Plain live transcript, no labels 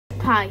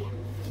Hi.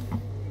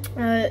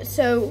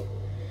 So,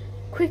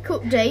 quick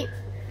update.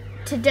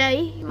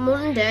 Today,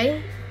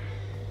 Monday,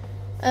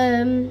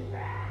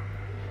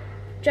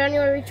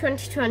 January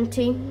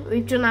 2020,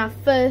 we've done our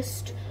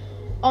first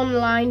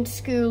online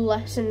school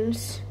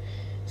lessons.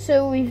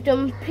 So we've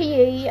done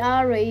PE,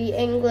 RE,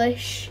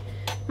 English,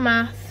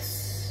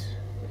 maths,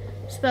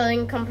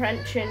 spelling,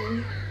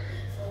 comprehension,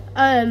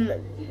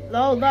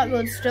 all that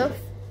good stuff.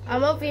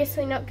 I'm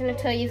obviously not going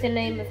to tell you the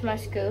name of my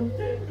school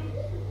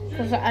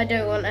because I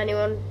don't want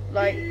anyone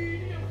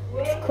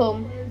to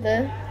come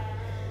there.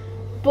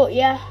 But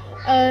yeah,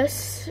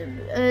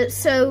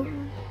 so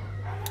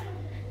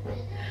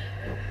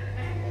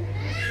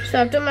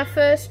I've done my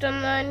first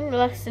online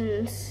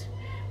lessons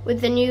with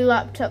the new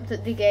laptop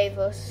that they gave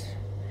us,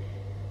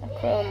 a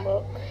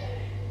Chromebook.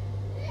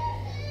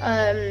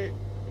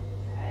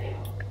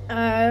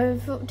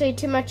 I've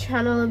updated my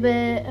channel a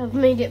bit, I've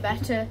made it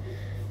better,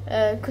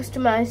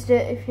 customised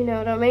it, if you know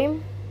what I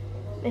mean.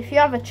 If you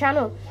have a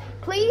channel,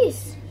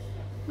 please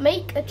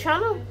make a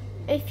channel.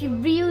 If you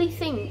really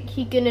think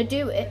you're gonna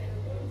do it,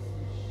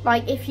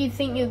 like if you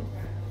think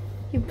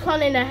you're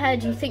planning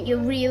ahead, you think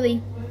you'll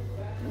really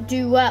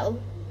do well,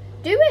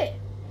 do it.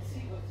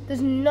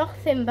 There's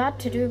nothing bad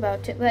to do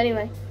about it. But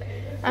anyway,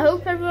 I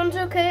hope everyone's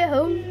okay at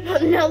home,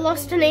 not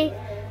lost any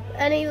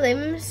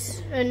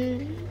limbs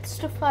and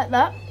stuff like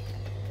that.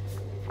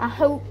 I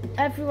hope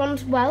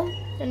everyone's well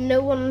and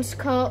no one's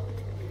caught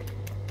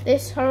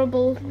this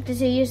horrible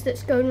disease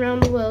that's going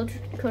around the world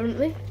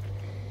currently.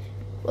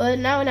 We're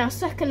now in our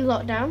second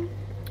lockdown,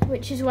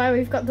 which is why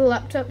we've got the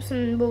laptops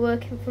and we're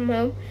working from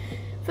home.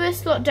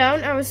 First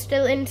lockdown, I was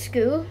still in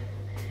school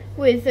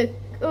with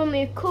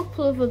only a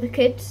couple of other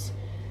kids,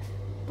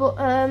 but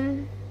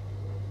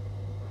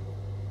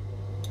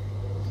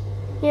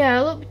yeah,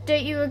 I'll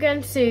update you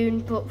again soon.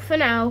 But for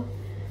now,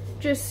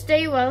 just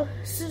stay well,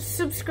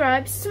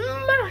 subscribe,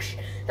 smash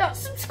that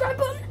subscribe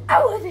button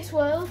out of this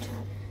world,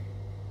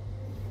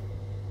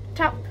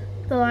 tap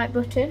the like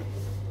button,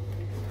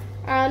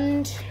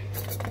 and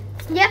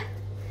yeah,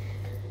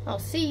 I'll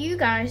see you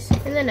guys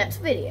in the next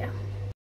video.